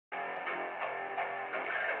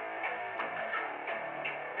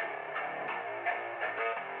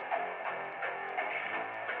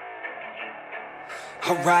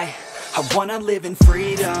Alright, I wanna live in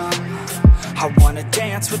freedom. I wanna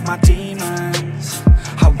dance with my demons.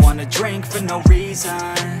 I wanna drink for no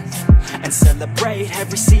reason and celebrate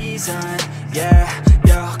every season. Yeah,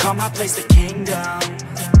 yeah, call my place the kingdom,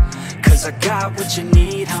 'cause I got what you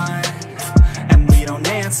need, hun. And we don't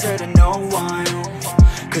answer to no one,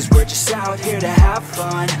 'cause we're just out here to have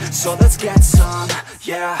fun. So let's get some,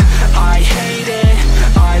 yeah. I hate it,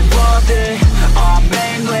 I love it, I'm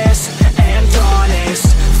aimless and honest.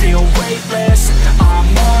 Feel weightless,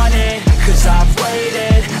 I'm on it, 'cause I've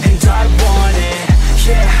waited and I want it,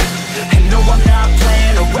 yeah. And no, I'm not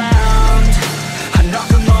playing around. I knock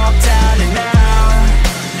them all down and out,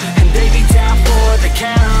 and they be down for the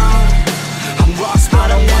count. I'm lost but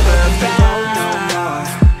I'm never found, no more.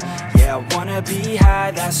 Yeah, I wanna be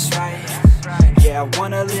high, that's right. Yeah, I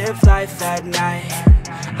wanna live life at night.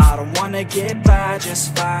 I don't wanna get by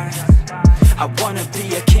just fine. I wanna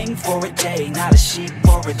be a king for a day, not a sheep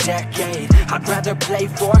for a decade. I'd rather play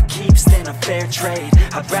for keeps than a fair trade.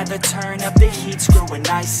 I'd rather turn up the heat, screw an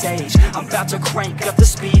ice age. I'm about to crank up the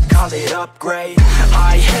speed, call it upgrade.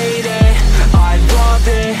 I hate it, I love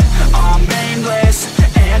it, I'm aimless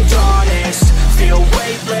and honest. Feel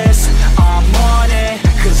weightless,